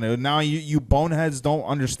offense around it. Now you boneheads don't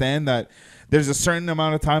understand that. There's a certain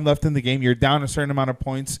amount of time left in the game. You're down a certain amount of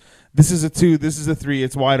points. This is a 2. This is a 3.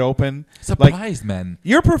 It's wide open. Surprised, man.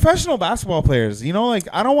 You're professional basketball players. You know, like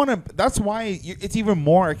I don't want to. That's why it's even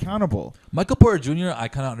more accountable. Michael Porter Jr. I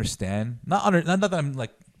kind of understand. Not that I'm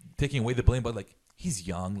like taking away the blame, but like he's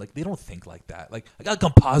young. Like, they don't think like that. Like, I got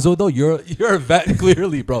Campazzo, though. You're a vet,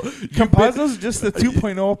 clearly, bro. Campazzo's just the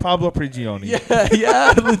 2.0 Pablo Prigioni.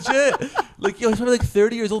 Yeah, legit. Like, yo, he's probably like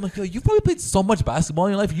 30 years old. I'm like, yo, you've probably played so much basketball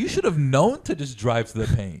in your life. You should have known to just drive to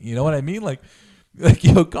the paint. You know what I mean? Like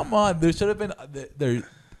yo, come on. There should have been there.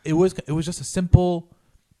 It was just a simple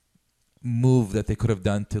move that they could have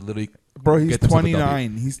done to literally. Bro, he's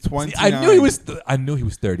 29. He's 29. See, I knew he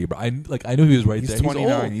was 30, bro. I knew he was right there. He's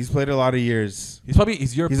 29. He's played a lot of years. He's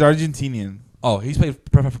Argentinian. Oh, he's played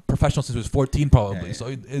professional since he was 14, probably. Yeah.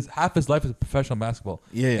 So half his life is professional basketball.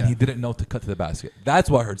 Yeah. And he didn't know to cut to the basket. That's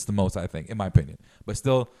what hurts the most, I think, in my opinion. But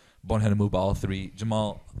still, boneheaded move by all three.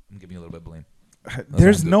 Jamal, I'm giving you a little bit of blame.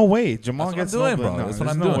 There's no way Jamal gets doing, no blame. bro. No, That's what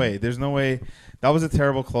there's I'm no doing. way. There's no way. That was a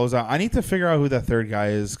terrible closeout. I need to figure out who that third guy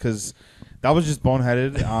is because that was just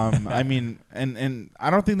boneheaded. I mean, and I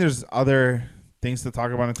don't think there's other things to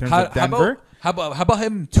talk about in terms of Denver. How about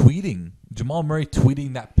him tweeting? Jamal Murray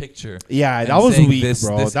tweeting that picture. Yeah, that was weak,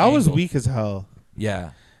 bro. That was angle. weak as hell.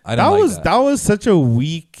 Yeah, that was such a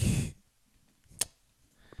weak.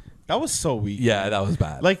 That was so weak. Yeah, that was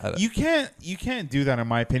bad. Like you can't do that in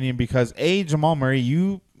my opinion because Jamal Murray,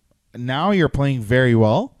 you're playing very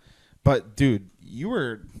well, but dude, you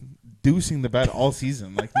were deucing the bet all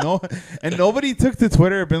season. Like and nobody took to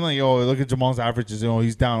Twitter and been like, "Oh, look at Jamal's averages. Oh,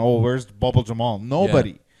 he's down. Oh, where's Bubble Jamal?"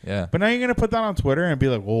 Nobody. Yeah. But now you're gonna put that on Twitter and be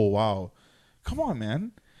like, "Oh, wow, come on,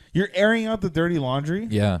 man." You're airing out the dirty laundry.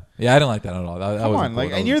 Yeah, I didn't like that at all. Come on,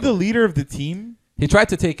 like, and you're the leader of the team. He tried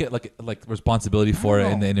to take it like responsibility for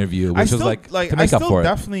it in the interview, which was like to make up for it. I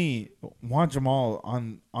definitely want Jamal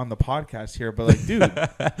on the podcast here, but like, dude,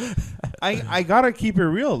 I gotta keep it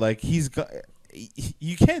real. Like,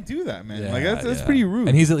 you can't do that, man. Yeah, like that's pretty rude.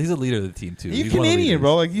 And he's a leader of the team too. You're Canadian,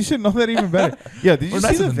 bro. Like, you should know that even better. Yeah, did you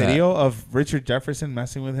see the video of Richard Jefferson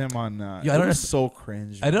messing with him on? Yeah, it was so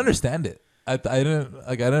cringe. I don't understand it. I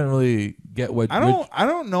didn't really get what. I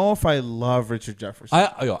don't know if I love Richard Jefferson. As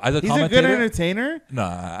a he's commentator, a good entertainer.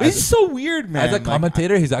 Nah, he's so weird, man. As a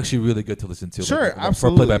commentator, he's actually really good to listen to. Sure,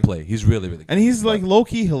 absolutely. For play-by-play, he's really good. And he's like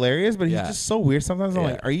low-key hilarious, but he's just so weird. Sometimes I'm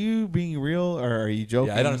like, are you being real or are you joking?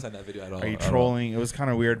 Yeah, I don't understand that video at all. Are you trolling? It was kind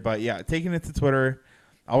of weird, but yeah, taking it to Twitter,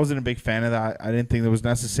 I wasn't a big fan of that. I didn't think that was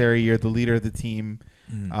necessary. You're the leader of the team.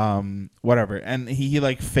 Whatever. And he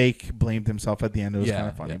like fake blamed himself at the end. It was kind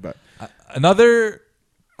of funny, but another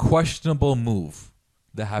questionable move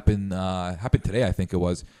that happened today, I think it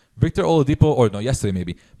was. Victor Oladipo, yesterday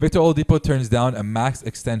maybe. Victor Oladipo turns down a max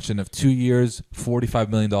extension of 2 years, $45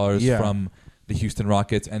 million from the Houston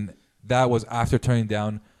Rockets, and that was after turning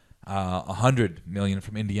down $100 million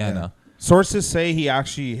from Indiana. Yeah. Sources say he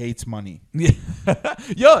actually hates money.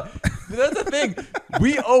 Yo, that's the thing.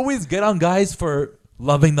 We always get on guys for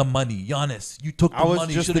loving the money. Giannis, you took the money. I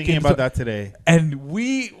was just thinking about that today. And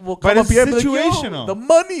we will come up but here it's and be like, situational. yo, the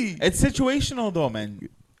money. It's situational, though, man.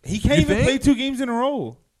 He can't even play 2 games in a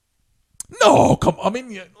row. No, come on. I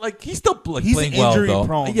mean, like, he's still playing well, though. He's injury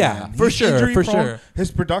prone. Yeah, man. for sure. His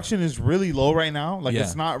production is really low right now. Like,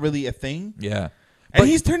 it's not really a thing. Yeah. And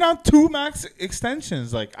he's turned out 2 max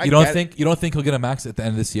extensions. Like, you don't think he'll get a max at the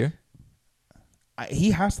end of this year?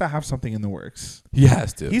 He has to have something in the works. He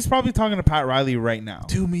has to. He's probably talking to Pat Riley right now.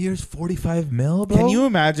 2 years, $45 million, bro. Can you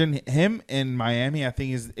imagine him in Miami? I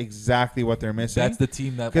think is exactly what they're missing. That's the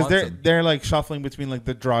team that wants him. They're like shuffling between like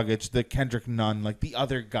the Dragic, the Kendrick Nunn, like the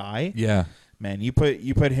other guy. Yeah. Man, you put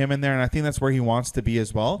him in there, and I think that's where he wants to be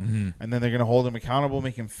as well. Mm-hmm. And then they're gonna hold him accountable,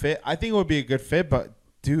 make him fit. I think it would be a good fit. But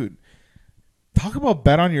dude, talk about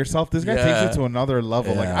bet on yourself. This guy takes it to another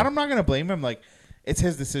level. Like, I'm not gonna blame him. Like, it's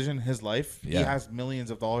his decision, his life. Yeah. He has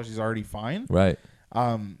millions of dollars. He's already fine. Right.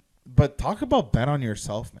 But talk about bet on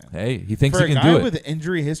yourself, man. Hey, he thinks he can do it. For a guy with an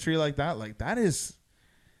injury history like that, like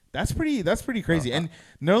that's pretty crazy. And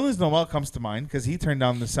Nerlens Noel comes to mind because he turned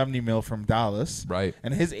down the $70 million from Dallas. Right.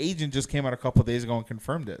 And his agent just came out a couple of days ago and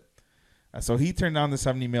confirmed it. So he turned down the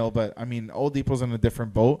 $70 million, but I mean, Oladipo's in a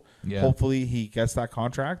different boat. Yeah. Hopefully he gets that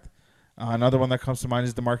contract. Another one that comes to mind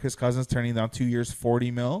is DeMarcus Cousins turning down 2 years,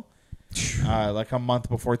 $40 million. Like a month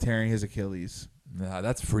before tearing his Achilles. Nah,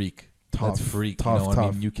 that's freak. Tough. That's freak. Tough.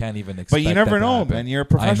 I mean, you can't even expect. But you never know, happen. man. You're a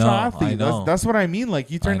professional athlete. I know. That's what I mean.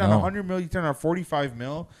 Like, you turn down $100 million, you turn down $45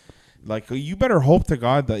 million. Like, you better hope to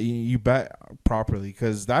God that you bet properly,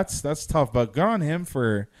 because that's tough. But good on him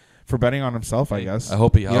for betting on himself, I guess. I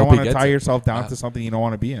hope he. You don't want to tie yourself down to something you don't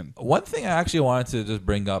want to be in. One thing I actually wanted to just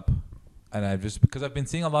bring up, and because I've been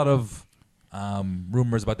seeing a lot of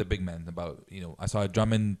rumors about the big men. I saw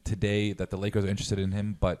Drummond today that the Lakers are interested in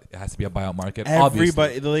him, but it has to be a buyout market.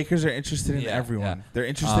 Everybody, the Lakers are interested in everyone. Yeah. They're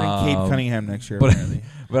interested in Cade Cunningham next year.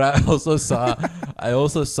 But I also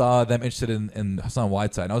saw them interested in Hassan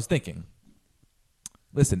Whiteside. And I was thinking,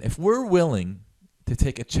 listen, if we're willing to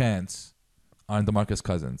take a chance on DeMarcus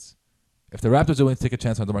Cousins, if the Raptors are willing to take a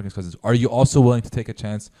chance on DeMarcus Cousins, are you also willing to take a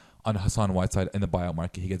chance on Hassan Whiteside in the buyout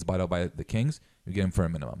market? He gets bought out by the Kings. You get him for a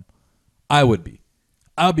minimum. I would be.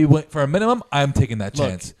 For a minimum. I'm taking that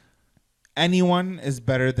chance. Anyone is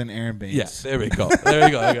better than Aaron Baines. Yes, there we go. There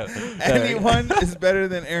we go. Anyone is better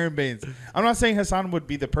than Aaron Baines. I'm not saying Hassan would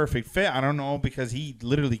be the perfect fit. I don't know because he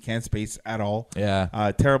literally can't space at all.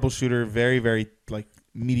 Yeah. Terrible shooter. Very, very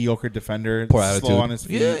mediocre defender. Poor attitude. Slow on his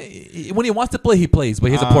feet. Yeah, when he wants to play, he plays, but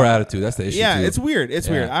he has a poor attitude. That's the issue. Yeah, too. it's weird. It's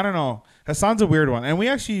weird. I don't know. Hassan's a weird one, and we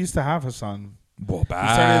actually used to have Hassan. Well, he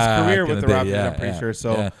started his career with the Raptors. Yeah, I'm pretty sure.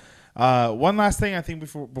 So, one last thing I think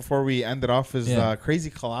before we end it off is crazy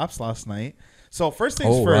collapse last night. So first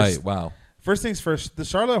things first. Right. Wow. First things first. The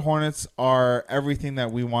Charlotte Hornets are everything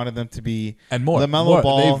that we wanted them to be, and more. LaMelo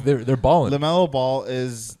Ball. They're balling. LaMelo Ball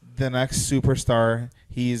is the next superstar.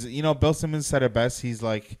 He's, Bill Simmons said it best. He's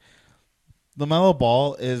like, LaMelo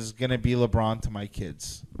Ball is gonna be LeBron to my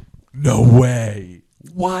kids. No way.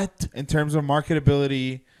 What? In terms of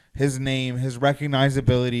marketability, his name, his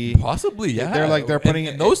recognizability. Possibly, yeah. They're putting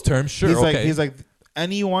in those terms. Sure. He's like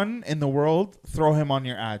anyone in the world, throw him on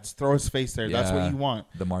your ads. Throw his face there. That's what you want.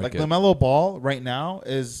 The market. Like LaMelo Ball right now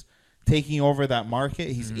is taking over that market.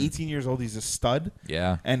 He's 18 years old. He's a stud.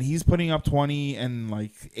 Yeah. And he's putting up 20 and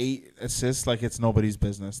 8 assists like it's nobody's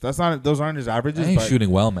business. Those aren't his averages. He's shooting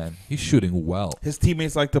well, man. He's shooting well. His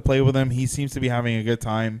teammates like to play with him. He seems to be having a good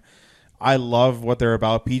time. I love what they're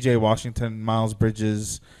about. PJ Washington, Miles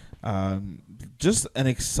Bridges, just an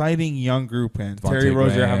exciting young group, man. Terry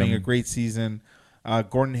Rozier having a great season.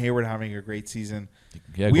 Gordon Hayward having a great season.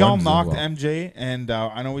 Yeah, we all knocked MJ, and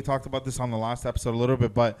I know we talked about this on the last episode a little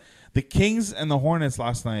bit, but the Kings and the Hornets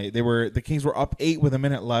last night, the Kings were up 8 with a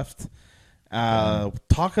minute left.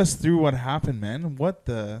 Talk us through what happened, man. What?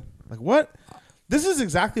 This is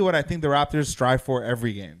exactly what I think the Raptors strive for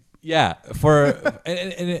every game. Yeah,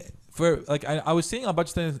 I was seeing a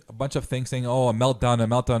bunch of things saying, "Oh, a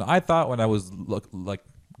meltdown." I thought when I was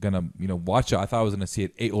gonna watch it, I thought I was gonna see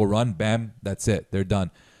an 8-0 run. Bam, that's it. They're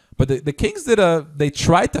done. But the Kings they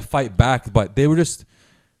tried to fight back, but they were just,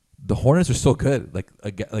 the Hornets are so good. Like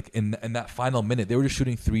in that final minute, they were just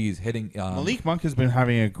shooting threes, hitting. Malik Monk has been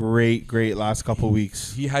having a great last couple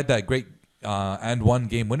weeks. He had that great and one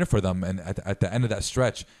game winner for them, and at the end of that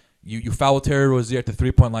stretch, you foul Terry Rozier at the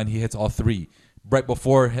 3-point line. He hits all three. Right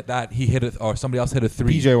before that, he hit it, or somebody else hit a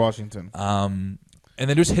three. PJ Washington. And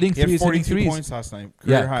then just hitting threes. He had 42 hitting threes. points last night.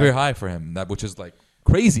 Career high for him. Which is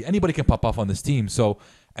crazy. Anybody can pop off on this team. So,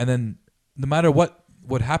 and then no matter what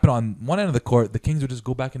would happen on one end of the court, the Kings would just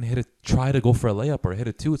go back and try to go for a layup or hit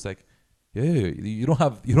a two. It's like, yeah, you don't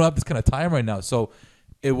have this kind of time right now. So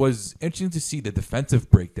it was interesting to see the defensive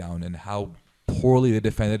breakdown and how poorly they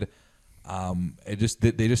defended.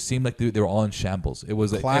 They just seemed like they were all in shambles. It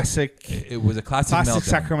was classic. It was a classic meltdown.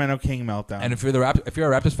 Sacramento King meltdown. And if you're a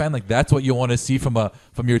Raptors fan, that's what you want to see from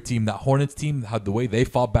your team. That Hornets team, how the way they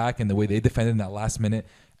fought back and the way they defended in that last minute,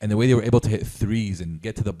 and the way they were able to hit threes and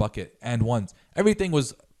get to the bucket and ones. Everything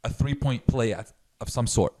was a 3-point play of some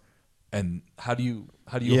sort. And how do you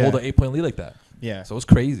hold an 8-point lead like that? Yeah. So it was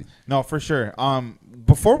crazy. No, for sure.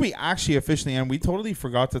 Before we actually officially end, we totally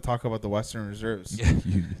forgot to talk about the Western Reserves.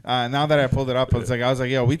 Yeah. Now that I pulled it up, I was like,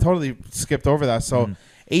 yo, we totally skipped over that. So,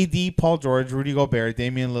 AD, Paul George, Rudy Gobert,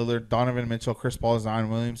 Damian Lillard, Donovan Mitchell, Chris Paul, Zion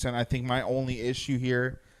Williamson. I think my only issue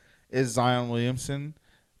here is Zion Williamson,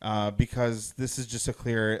 because this is just a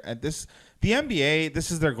clear. The NBA, this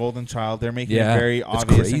is their golden child. They're making it very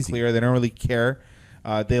obvious and clear. They don't really care.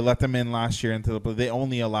 They let them in last year but they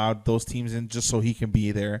only allowed those teams in just so he can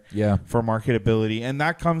be there for marketability. And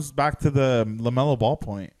that comes back to the LaMelo Ball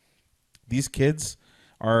point. These kids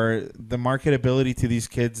are the marketability to these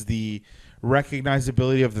kids, the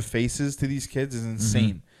recognizability of the faces to these kids is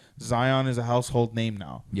insane. Zion is a household name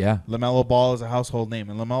now. Yeah. LaMelo Ball is a household name,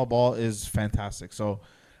 and LaMelo Ball is fantastic. So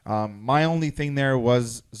my only thing there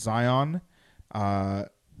was Zion.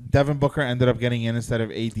 Devin Booker ended up getting in instead of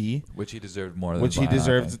AD, which he deserved more than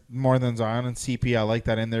Zion. And CP, I like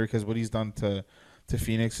that in there because what he's done to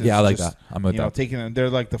Phoenix is I like that. I'm with that. Taking them, they're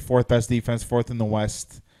like the 4th best defense, 4th in the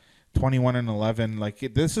West,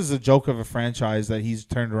 21-11. This is a joke of a franchise that he's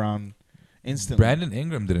turned around instantly. Brandon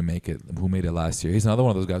Ingram didn't make it, who made it last year. He's another one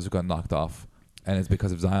of those guys who got knocked off, and it's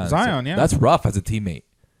because of Zion. That's rough as a teammate.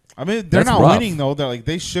 I mean, they're not winning though. They're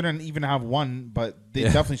they shouldn't even have one, but they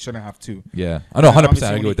definitely shouldn't have two. Yeah, I know, 100%.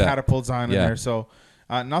 I agree with that. Catapult Zion in there, so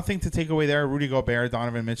nothing to take away there. Rudy Gobert,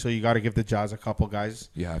 Donovan Mitchell. You got to give the Jazz a couple guys.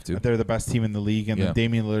 You have to. They're the best team in the league, and then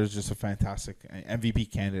Damian Lillard is just a fantastic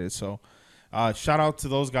MVP candidate. So, shout out to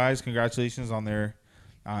those guys. Congratulations on their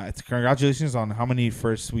It's congratulations on how many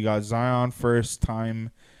firsts we got. Zion first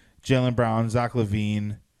time, Jaylen Brown, Zach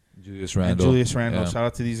LaVine, Julius and Randle. Julius Randle. Yeah. Shout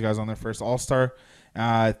out to these guys on their first All-Star.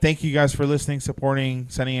 Thank you guys for listening, supporting,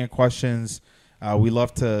 sending in questions. We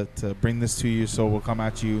love to bring this to you, so we'll come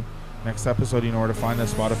at you next episode. You know where to find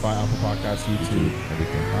us: Spotify, Apple Podcasts, YouTube,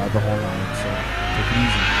 Everything. the whole line. So take it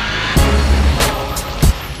easy.